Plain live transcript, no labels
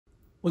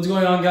What's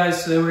going on,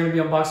 guys? Today we're going to be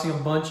unboxing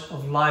a bunch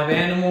of live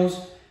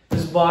animals.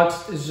 This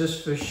box is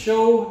just for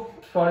show.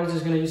 Probably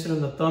just going to use it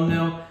in the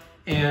thumbnail.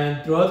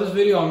 And throughout this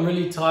video, I'm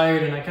really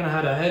tired and I kind of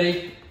had a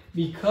headache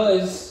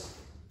because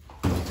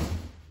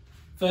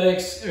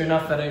FedEx, or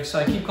not FedEx,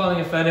 I keep calling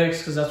it FedEx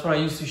because that's what I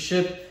used to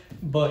ship.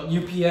 But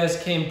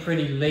UPS came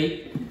pretty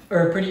late,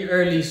 or pretty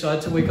early, so I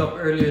had to wake up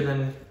earlier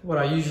than what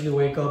I usually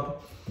wake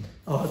up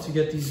to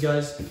get these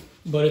guys.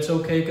 But it's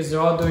okay because they're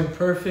all doing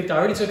perfect. I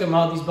already took them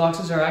out. These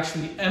boxes are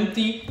actually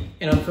empty,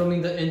 and I'm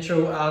filming the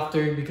intro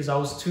after because I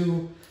was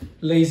too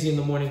lazy in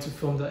the morning to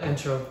film the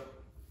intro.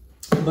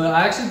 But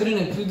I actually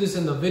didn't include this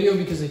in the video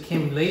because it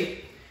came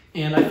late,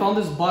 and I found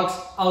this box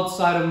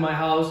outside of my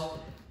house.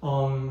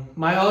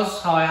 My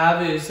house, how I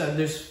have it is that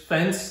there's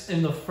fence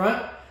in the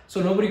front, so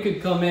nobody could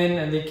come in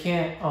and they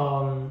can't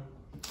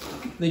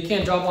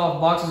drop off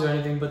boxes or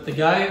anything. But the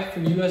guy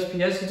from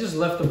USPS, he just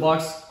left the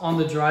box on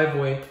the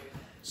driveway.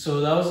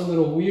 So that was a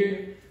little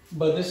weird,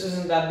 but this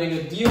isn't that big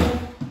a deal.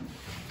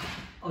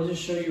 I'll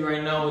just show you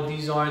right now what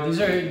these are.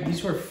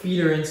 These were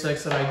feeder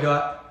insects that I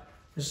got.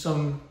 There's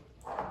some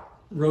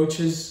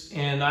roaches,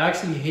 and I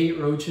actually hate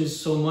roaches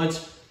so much,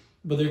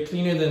 but they're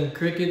cleaner than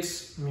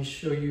crickets. Let me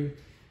show you.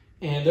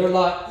 And they're a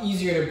lot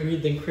easier to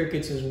breed than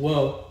crickets as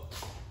well.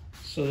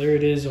 So there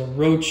it is, a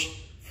roach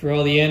for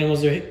all the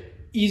animals. They're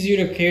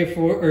easier to care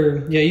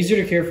for,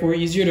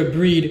 easier to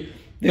breed.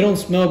 They don't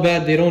smell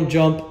bad, they don't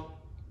jump.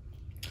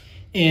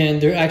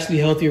 And they're actually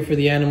healthier for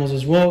the animals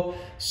as well.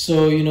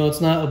 So, you know, it's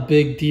not a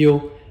big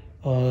deal.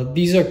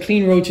 These are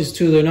clean roaches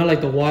too. They're not like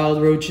the wild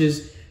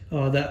roaches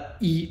that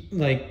eat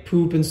like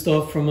poop and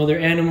stuff from other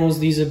animals.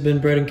 These have been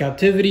bred in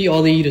captivity.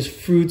 All they eat is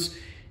fruits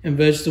and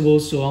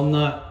vegetables, so I'm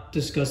not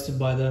disgusted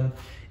by them.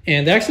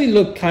 And they actually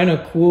look kind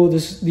of cool.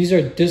 These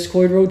are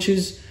discoid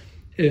roaches,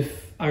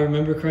 if I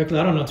remember correctly.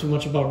 I don't know too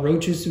much about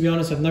roaches, to be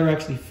honest. I've never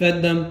actually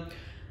fed them.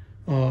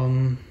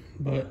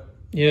 But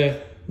yeah.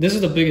 This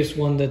is the biggest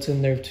one that's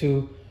in there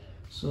too,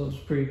 so it's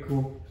pretty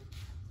cool.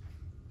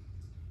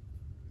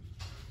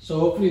 So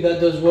hopefully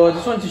that does well. I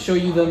just wanted to show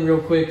you them real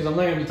quick because I'm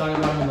not going to be talking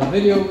about them in the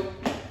video.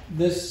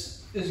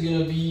 This is going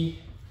to be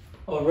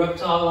a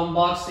reptile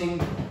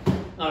unboxing,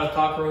 not a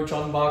cockroach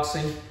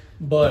unboxing.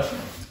 But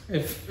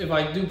if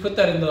I do put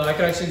that in I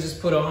could actually just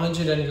put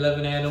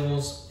 111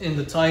 animals in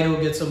the title,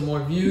 get some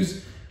more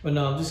views. But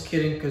no, I'm just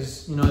kidding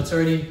because, you know, it's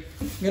already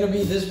going to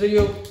be this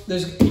video.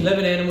 There's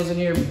 11 animals in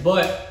here,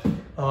 but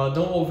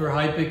don't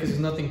overhype it because it's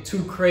nothing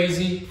too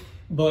crazy.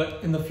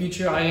 But in the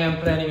future, I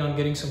am planning on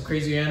getting some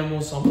crazy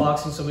animals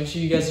unboxing, so make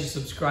sure you guys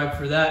subscribe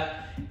for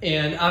that.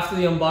 And after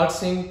the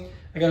unboxing,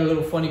 I got a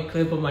little funny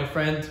clip of my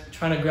friend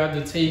trying to grab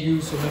the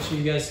tegu, so make sure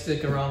you guys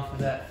stick around for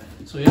that.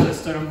 So yeah, let's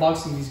start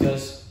unboxing these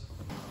guys.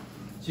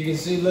 So you can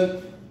see,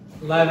 look,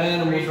 live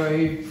animals right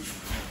here.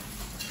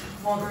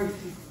 Come on, Gracie.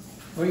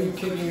 Why are you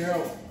kicking her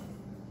out?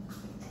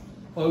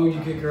 Why would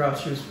you kick her out?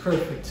 She was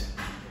perfect.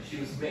 She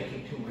was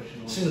making too much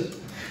noise.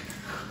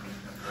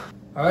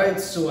 Alright,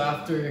 so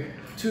after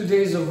 3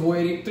 days of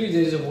waiting,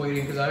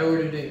 because I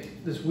ordered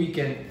it this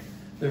weekend,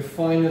 they're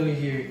finally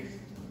here.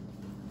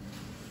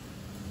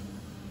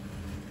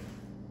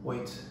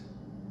 Wait.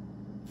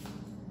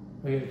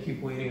 We gotta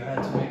keep waiting. I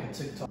had to make a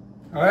TikTok.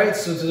 Alright,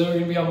 so today we're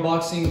gonna be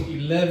unboxing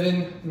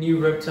 11 new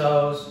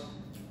reptiles.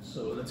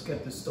 So let's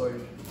get this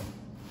started.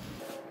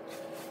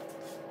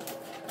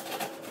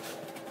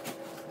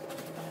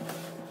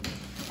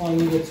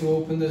 Finally get to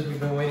open this. We've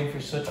been waiting for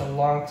such a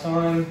long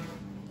time.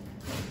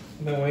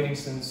 I've been waiting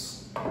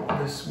since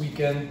this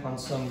weekend on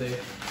Sunday.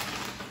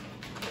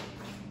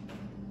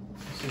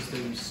 This is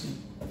the receipt.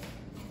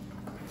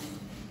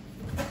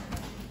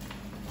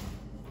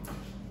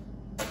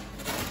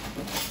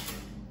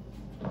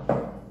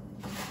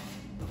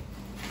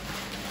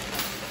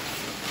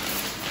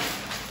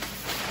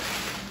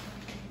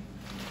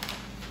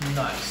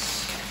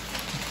 Nice.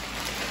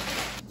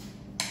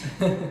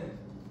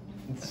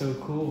 It's so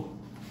cool.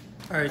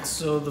 Alright,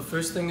 so the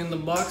first thing in the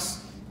box,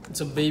 it's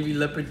a baby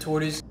leopard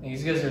tortoise. And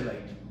these guys are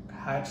like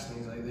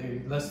hatchlings, like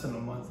they're less than a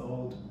month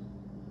old.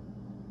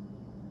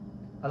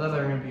 I thought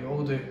they were gonna be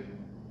older.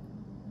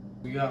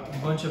 We got a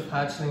bunch of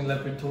hatchling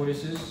leopard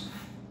tortoises.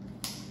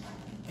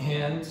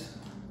 And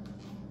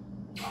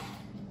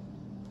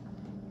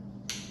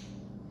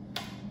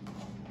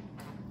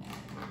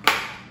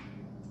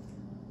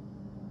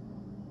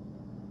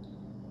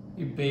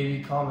a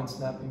baby common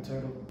snapping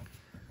turtle.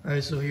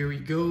 Alright, so here we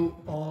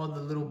go, all the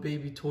little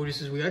baby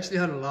tortoises. We actually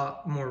had a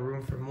lot more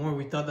room for more.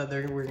 We thought that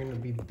they were going to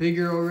be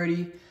bigger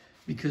already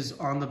because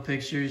on the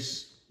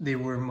pictures, they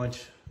were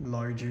much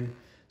larger.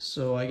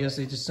 So I guess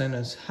they just sent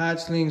us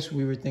hatchlings.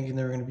 We were thinking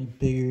they were going to be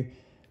bigger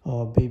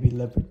baby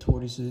leopard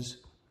tortoises.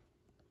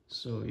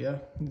 So yeah,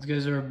 these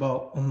guys are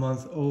about a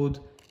month old.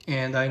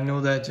 And I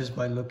know that just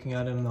by looking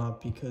at them,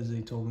 not because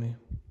they told me.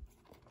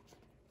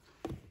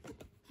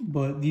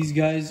 But these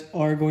guys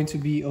are going to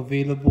be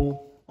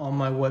available on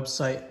my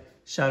website,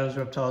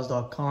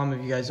 shadowsreptiles.com,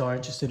 if you guys are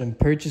interested in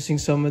purchasing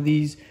some of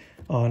these.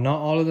 Not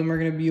all of them are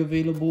going to be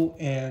available,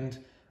 and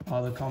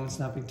the common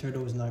snapping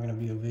turtle is not going to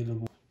be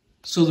available.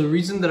 So the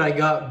reason that I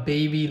got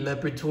baby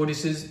leopard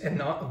tortoises and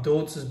not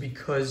adults is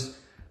because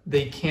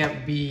they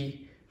can't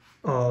be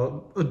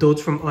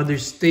adults from other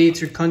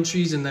states or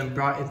countries and then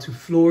brought into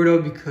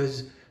Florida,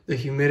 because the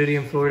humidity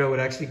in Florida would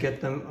actually get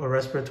them a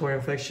respiratory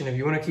infection. If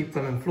you want to keep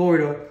them in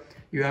Florida,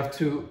 you have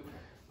to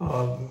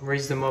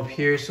raise them up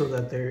here so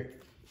that they're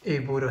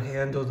able to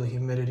handle the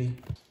humidity.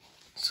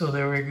 So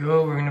there we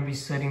go. We're going to be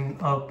setting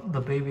up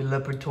the baby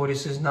leopard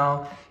tortoises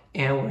now,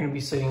 and we're going to be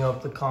setting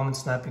up the common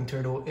snapping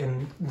turtle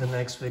in the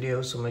next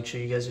video. So make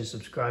sure you guys are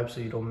subscribed so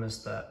you don't miss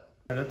that.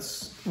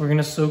 We're going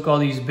to soak all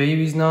these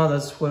babies now.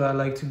 That's what I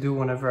like to do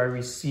whenever I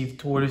receive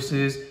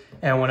tortoises,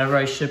 and whenever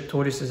I ship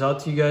tortoises out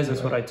to you guys,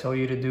 that's what I tell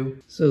you to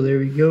do. So there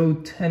we go,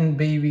 10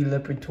 baby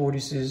leopard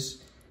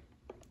tortoises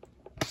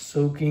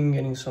soaking,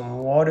 getting some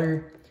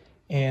water,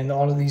 and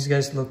all of these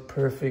guys look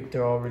perfect.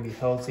 They're all really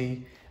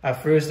healthy.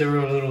 At first they were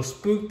a little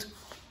spooked,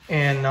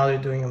 and now they're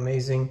doing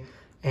amazing.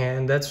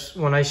 And that's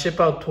when I ship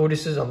out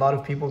tortoises, a lot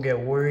of people get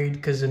worried,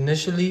 because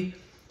initially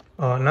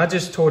not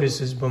just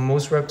tortoises, but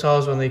most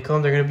reptiles, when they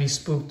come, they're gonna be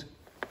spooked.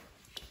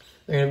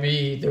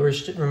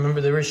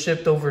 Remember, they were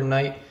shipped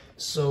overnight,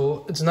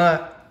 so it's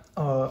not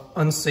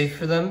unsafe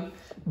for them,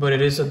 but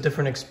it is a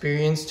different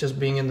experience just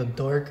being in the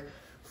dark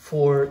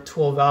for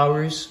 12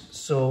 hours.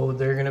 So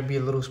they're gonna be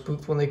a little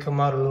spooked when they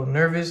come out, a little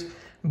nervous,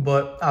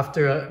 but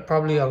after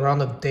probably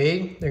around a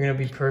day, they're gonna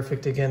be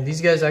perfect again. These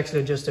guys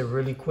actually adjusted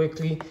really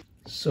quickly.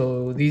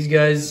 So these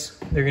guys,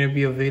 they're gonna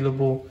be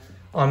available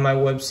on my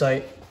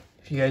website.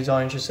 If you guys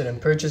are interested in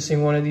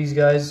purchasing one of these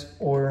guys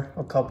or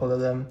a couple of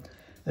them,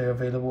 they're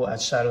available at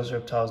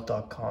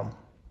shadowsreptiles.com.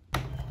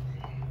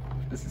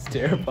 This is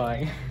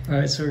terrifying. All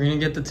right, so we're gonna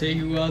get the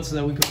tegu out so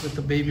that we can put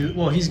the baby.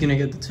 Well, he's gonna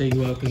get the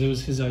tegu out because it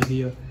was his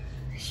idea.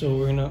 So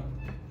we're gonna.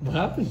 What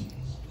happened?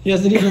 He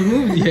hasn't even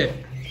moved yet.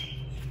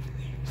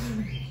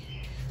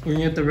 We're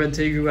gonna get the red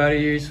tegu out of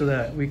here so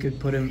that we could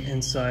put him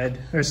inside,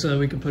 or so that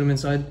we could put him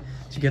inside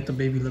to get the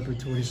baby leopard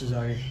tortoises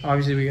out here.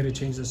 Obviously, we gotta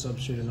change the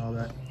substrate and all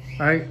that.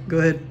 All right, go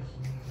ahead.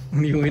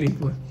 What are you waiting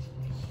for?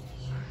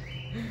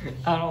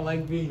 I don't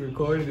like being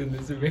recorded in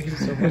this. It makes it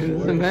so much worse. It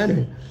doesn't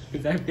matter.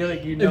 Because I feel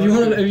like you know.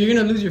 If you're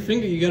gonna lose your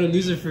finger, you gotta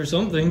lose it for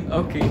something.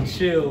 Okay,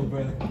 chill,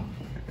 bro.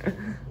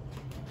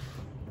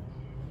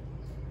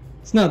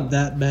 It's not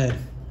that bad.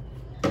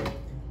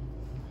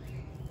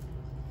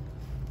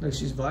 Look,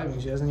 she's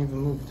vibing. She hasn't even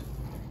moved.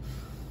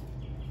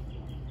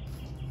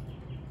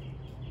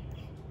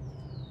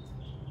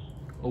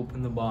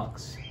 Open the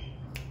box.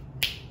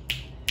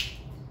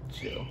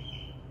 Chill.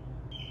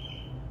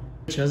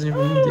 She hasn't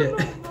even moved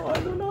yet. No, I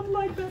do not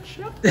like that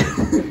shot.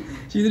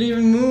 She didn't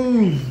even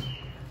move.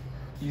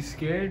 You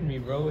scared me,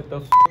 bro. What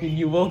the f?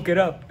 You woke it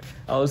up.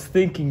 I was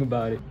thinking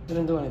about it.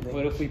 Didn't do anything.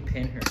 What if we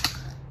pin her?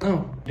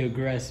 No.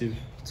 Aggressive.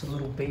 It's a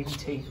little baby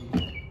tegu.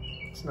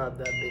 It's not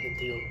that big a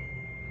deal.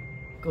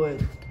 Go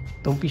ahead.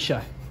 Don't be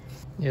shy.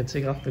 Yeah,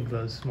 take off the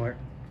gloves, smart.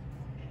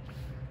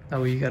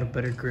 That way you got a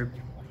better grip.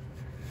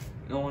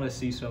 I want to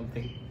see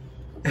something.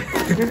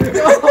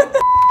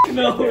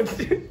 No,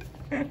 dude.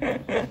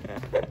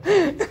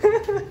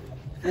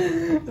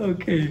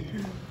 Okay.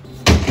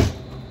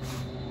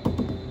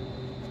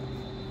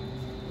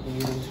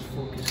 Just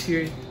focus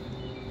here.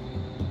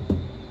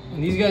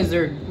 And these guys,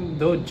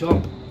 they'll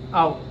jump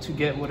out to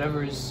get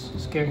whatever is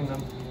scaring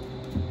them.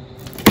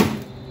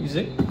 Use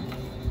it.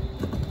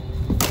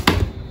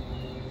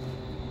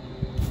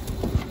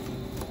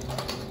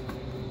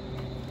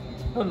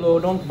 Hello,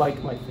 don't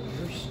bite my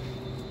fingers.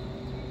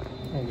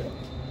 There you go.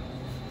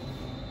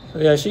 So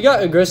yeah, she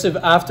got aggressive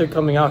after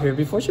coming out here.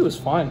 Before, she was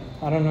fine.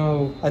 I don't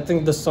know. I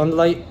think the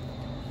sunlight,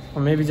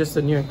 or maybe just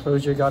the new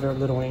enclosure, got her a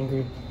little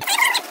angry.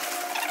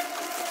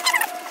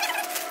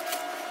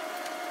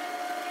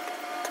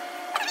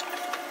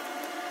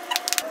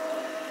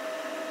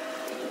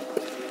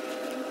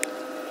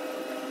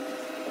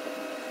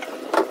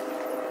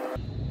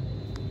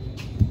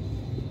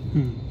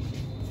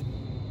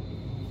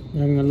 I'm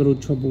having a little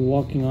trouble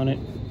walking on it.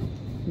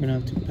 We're gonna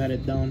have to pat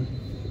it down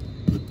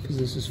because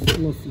this is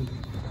fluffy.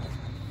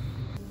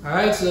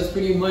 Alright, so that's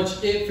pretty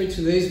much it for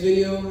today's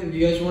video. If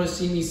you guys want to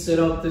see me set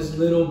up this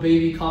little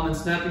baby common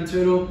snapping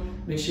turtle,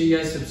 make sure you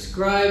guys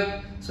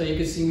subscribe so you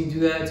can see me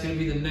do that. It's gonna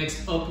be the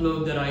next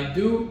upload that I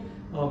do,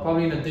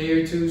 probably in a day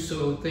or two.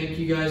 So thank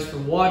you guys for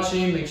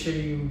watching. Make sure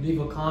you leave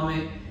a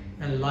comment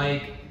and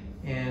like,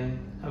 and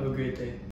have a great day.